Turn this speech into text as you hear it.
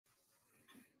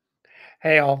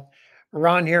Hey all,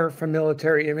 Ron here from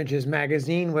Military Images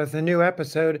Magazine with a new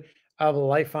episode of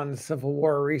Life on the Civil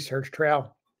War Research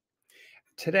Trail.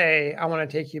 Today, I want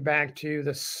to take you back to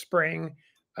the spring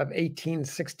of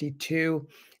 1862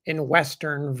 in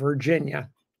Western Virginia.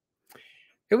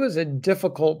 It was a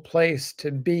difficult place to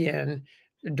be in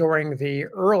during the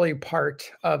early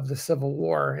part of the Civil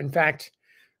War. In fact,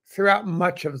 throughout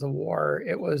much of the war,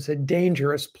 it was a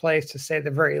dangerous place to say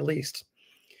the very least.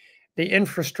 The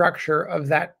infrastructure of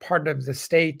that part of the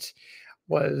state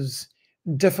was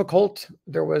difficult.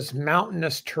 There was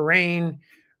mountainous terrain,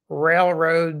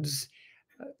 railroads,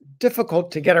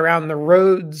 difficult to get around. The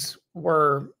roads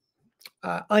were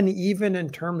uneven in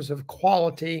terms of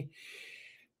quality,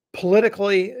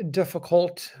 politically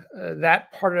difficult.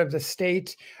 That part of the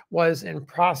state was in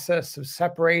process of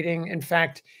separating. In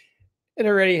fact, it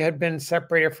already had been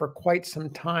separated for quite some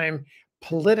time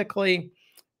politically.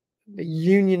 The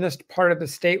Unionist part of the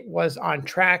state was on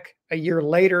track a year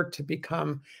later to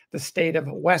become the state of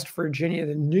West Virginia,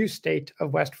 the new state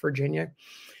of West Virginia.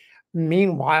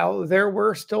 Meanwhile, there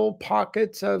were still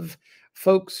pockets of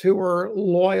folks who were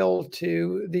loyal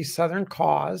to the Southern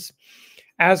cause.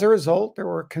 As a result, there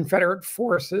were Confederate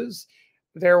forces,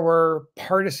 there were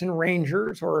partisan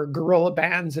rangers or guerrilla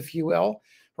bands, if you will,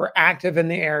 were active in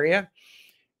the area.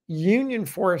 Union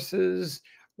forces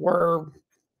were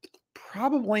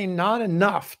probably not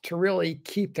enough to really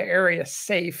keep the area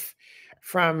safe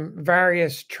from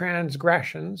various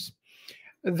transgressions.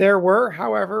 There were,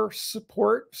 however,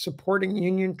 supporting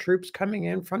Union troops coming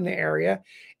in from the area,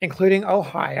 including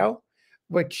Ohio,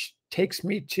 which takes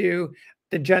me to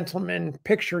the gentleman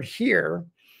pictured here.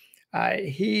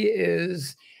 He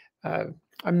is a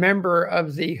member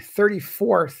of the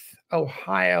 34th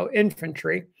Ohio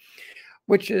Infantry,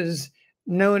 which is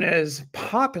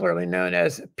popularly known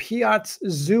as Piatt's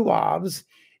Zouaves,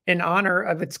 in honor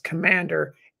of its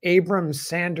commander, Abram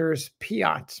Sanders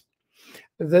Piatt.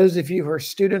 Those of you who are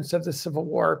students of the Civil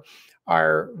War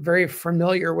are very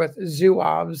familiar with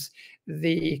Zouaves,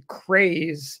 the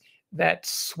craze that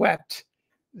swept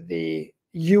the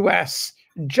U.S.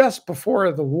 just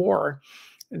before the war.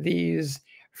 These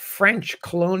French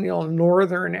colonial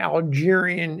Northern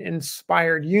Algerian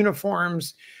inspired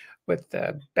uniforms with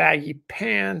the baggy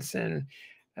pants and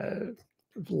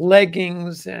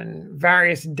leggings and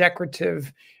various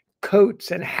decorative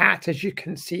coats and hats, as you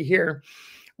can see here,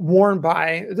 worn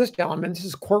by this gentleman. This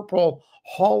is Corporal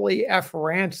Hawley F.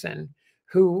 Ransom,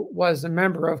 who was a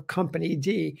member of Company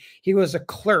D. He was a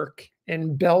clerk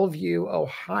in Bellevue,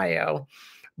 Ohio,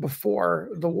 before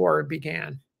the war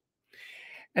began.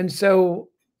 And so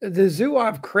the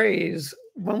Zouave craze,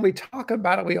 when we talk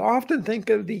about it, we often think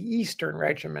of the Eastern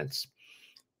regiments,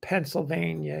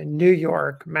 Pennsylvania, New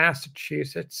York,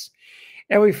 Massachusetts,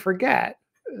 and we forget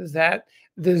that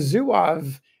the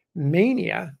Zouave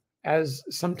mania, as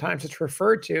sometimes it's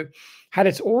referred to, had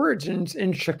its origins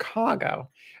in Chicago.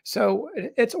 So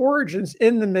its origins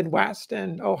in the Midwest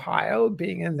and Ohio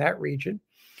being in that region.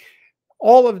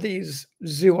 All of these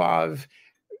Zouave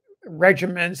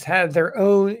regiments had their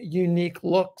own unique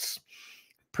looks.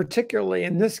 Particularly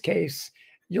in this case,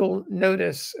 you'll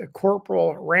notice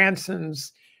Corporal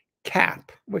Ransom's cap,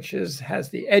 which has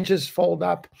the edges fold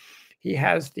up. He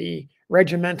has the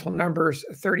regimental numbers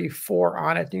 34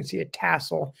 on it. You can see a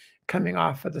tassel coming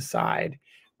off of the side.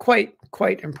 Quite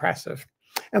impressive.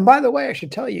 And by the way, I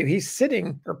should tell you, he's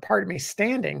standing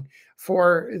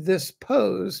for this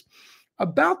pose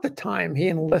about the time he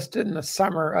enlisted in the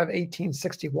summer of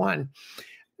 1861.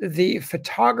 The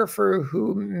photographer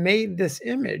who made this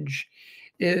image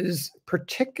is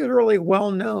particularly well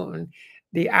known,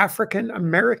 the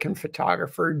African-American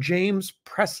photographer James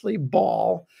Presley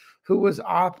Ball, who was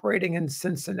operating in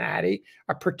Cincinnati,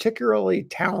 a particularly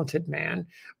talented man,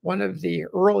 one of the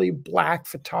early Black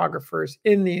photographers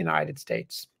in the United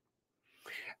States.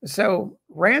 So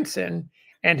Ransom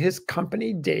and his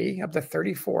Company D of the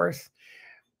 34th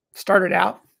started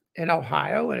out in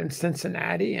Ohio and in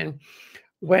Cincinnati, and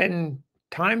when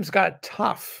times got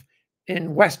tough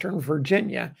in Western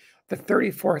Virginia, the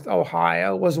 34th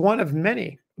Ohio was one of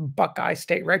many Buckeye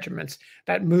state regiments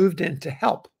that moved in to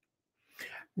help.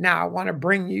 Now, I want to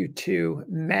bring you to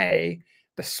May,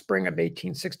 the spring of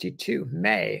 1862,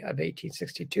 May of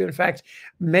 1862. In fact,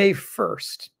 May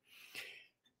 1st,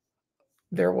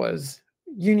 there was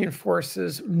Union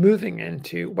forces moving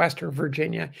into Western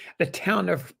Virginia, the town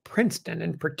of Princeton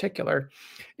in particular.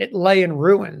 It lay in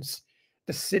ruins.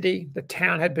 The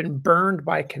town had been burned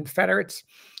by Confederates.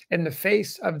 In the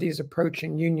face of these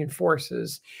approaching Union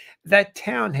forces, that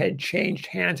town had changed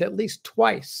hands at least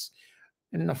twice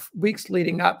in the weeks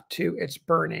leading up to its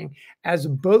burning, as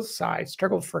both sides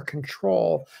struggled for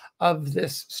control of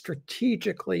this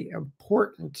strategically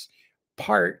important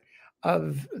part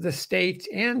of the state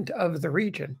and of the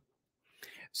region.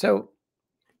 So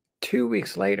 2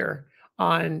 weeks later,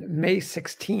 on May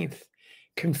 16th,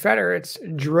 Confederates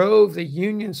drove the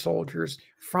Union soldiers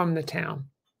from the town.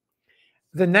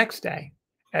 The next day,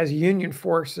 as Union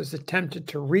forces attempted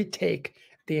to retake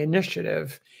the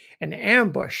initiative, an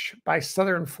ambush by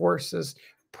Southern forces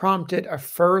prompted a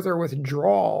further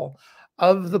withdrawal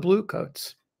of the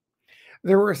Bluecoats.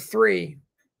 There were 3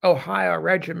 Ohio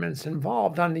regiments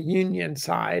involved on the Union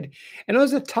side, and it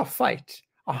was a tough fight.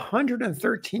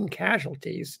 113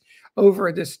 casualties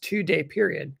over this 2-day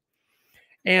period.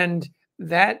 And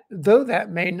that, though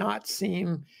that may not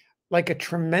seem like a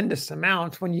tremendous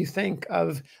amount when you think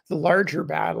of the larger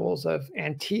battles of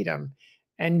Antietam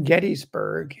and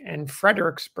Gettysburg and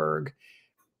Fredericksburg,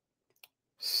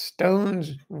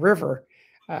 Stones River,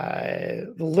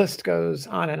 the list goes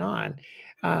on and on.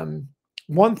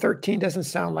 113 doesn't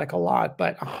sound like a lot,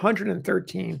 but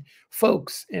 113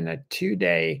 folks in a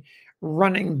 2-day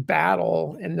running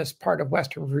battle in this part of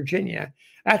Western Virginia,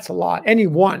 that's a lot. Any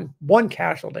one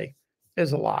casualty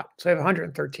is a lot. So I have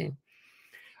 113.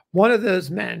 One of those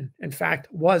men, in fact,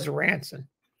 was Ransom.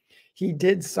 He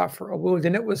did suffer a wound,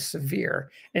 and it was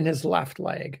severe in his left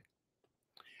leg.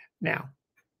 Now,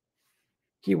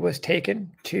 he was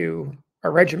taken to a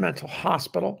regimental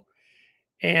hospital,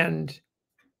 and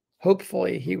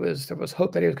hopefully there was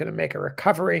hope that he was going to make a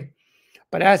recovery.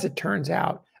 But as it turns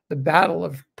out, the Battle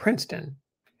of Princeton,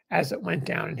 as it went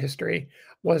down in history,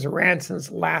 was Ransom's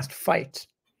last fight.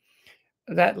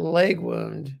 That leg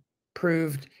wound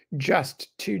proved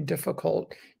just too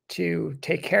difficult to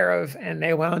take care of, and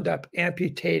they wound up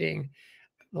amputating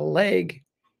the leg.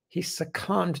 He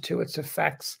succumbed to its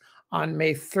effects on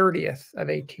May 30th of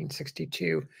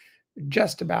 1862,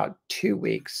 just about 2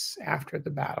 weeks after the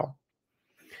battle.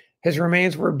 His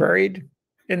remains were buried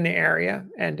in the area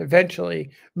and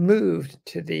eventually moved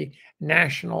to the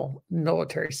National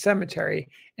Military Cemetery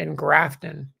in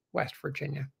Grafton, West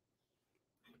Virginia.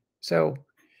 So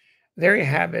there you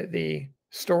have it, the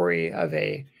story of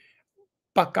a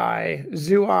Buckeye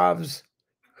Zouaves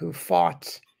who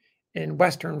fought in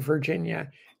Western Virginia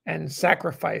and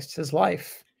sacrificed his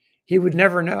life. He would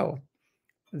never know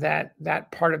that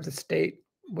that part of the state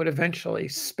would eventually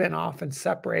spin off and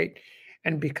separate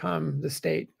and become the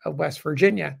state of West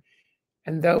Virginia.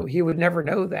 And though he would never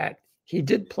know that, he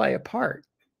did play a part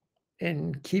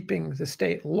in keeping the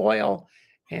state loyal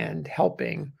and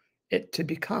helping it to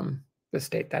become the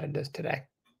state that it is today.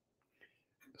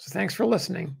 So thanks for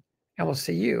listening, and we'll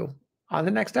see you on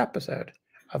the next episode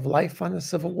of Life on the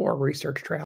Civil War Research Trail.